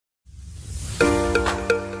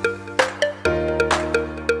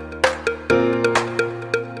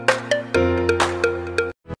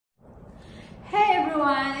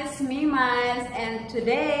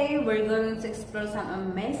we're going to explore some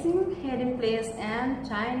amazing hidden places and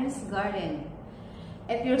Chinese garden.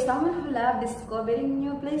 If you're someone who loves discovering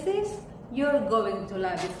new places, you're going to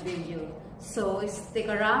love this video. So stick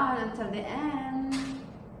around until the end.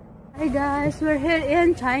 Hi guys, we're here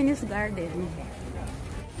in Chinese garden.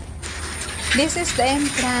 This is the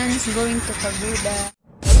entrance going to Pagoda.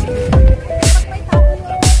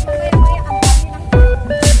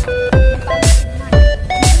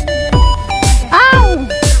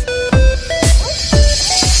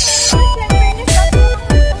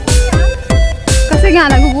 Kasi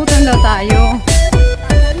nga, nagugutom daw tayo.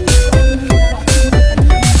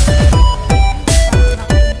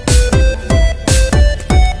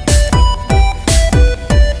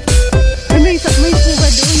 May puga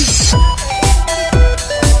doon.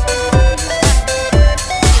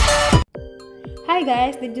 Hi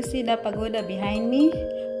guys, did you see the pagoda behind me?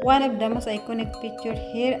 One of the most iconic features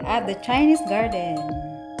here at the Chinese garden.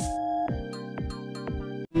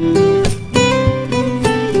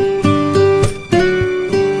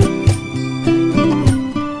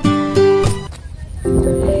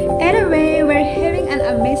 Anyway, we're having an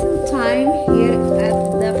amazing time here at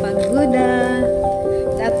the pagoda.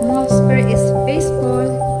 The atmosphere is peaceful.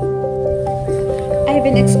 I've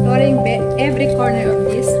been exploring every corner of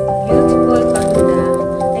this beautiful pagoda.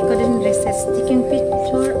 I couldn't resist taking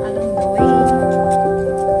pictures along the way.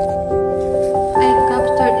 I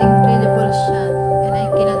captured incredible shots and I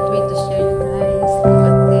cannot wait to share you guys. Look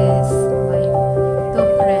at this, my two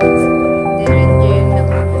friends. They're enjoying the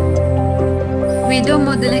moment. We do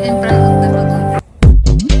modeling in front of the pagoda.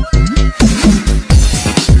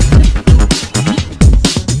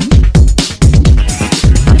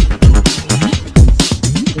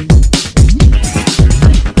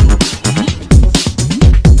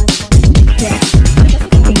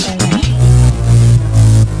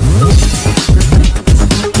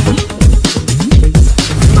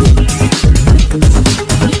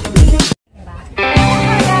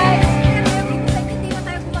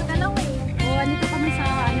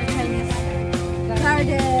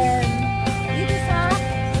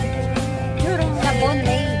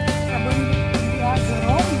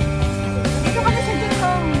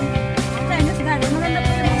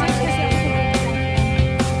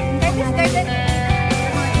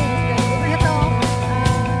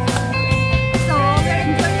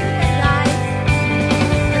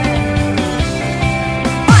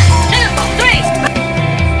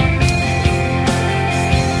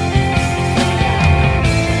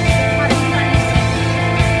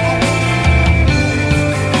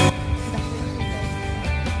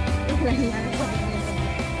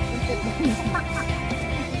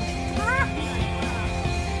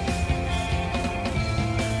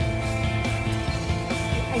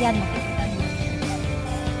 Ayan, makikita niyo.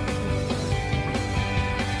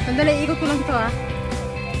 Sandali, ikot ko lang ito ah.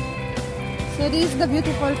 So this is the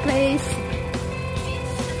beautiful place.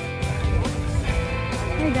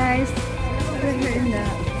 Hey guys, we're here in the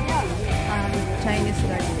Chinese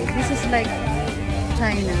garden. This is like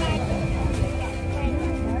China.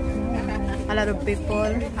 A lot of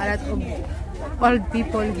people, a lot of old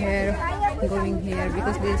people here going here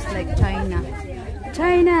because this is like China.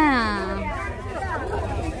 China!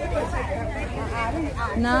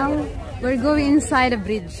 Now we're going inside the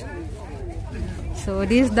bridge. So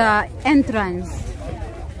this is the entrance.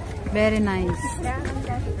 Very nice.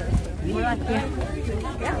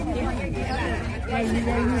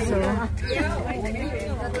 So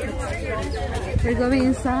we're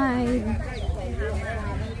going inside.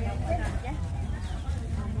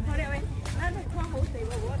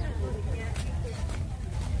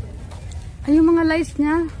 Ay, yung mga lights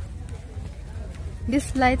niya.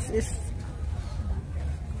 This lights is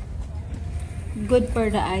good for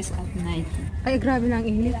the eyes at night. Ay, grabe lang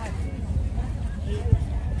init.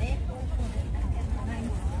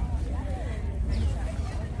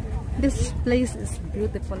 This place is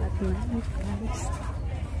beautiful at night, guys.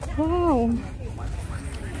 Wow!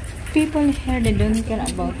 People here, they don't care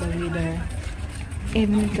about the weather.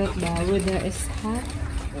 Even though the weather is hot,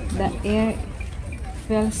 the air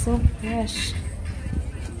feels so fresh.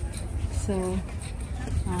 So,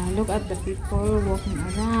 look at the people walking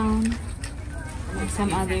around.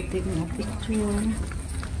 Some other taking a picture,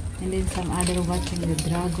 and then some other watching the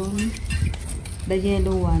dragon, the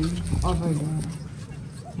yellow one over there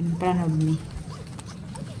in front of me.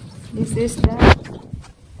 This is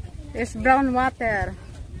it's brown water.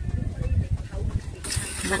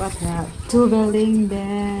 Look at that, two buildings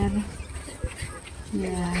there.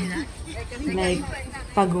 Yeah, like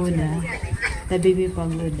pagoda, the baby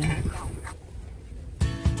pagoda.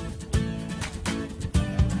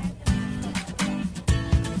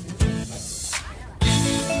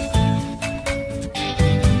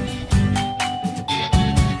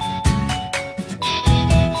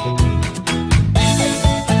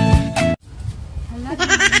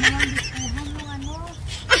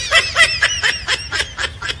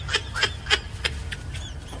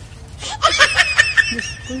 Diyos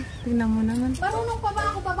ko, tingnan mo naman. Marunong pa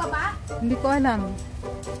ba ako bababa? Hindi ko alam.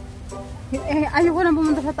 Eh, ayoko na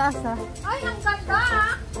pumunta sa taas ha. Ay, ang ganda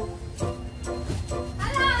ah!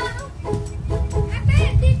 Hello! Ate,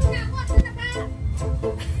 dito na ako. Asa na ka?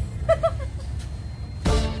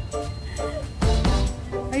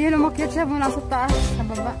 Ayun, umakyat siya muna sa taas, sa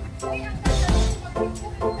baba. Ay, ang ganda.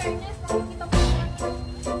 Mag-yung fairness. Makikita ko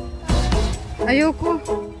Ayoko.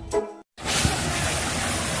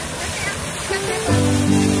 Ate, ang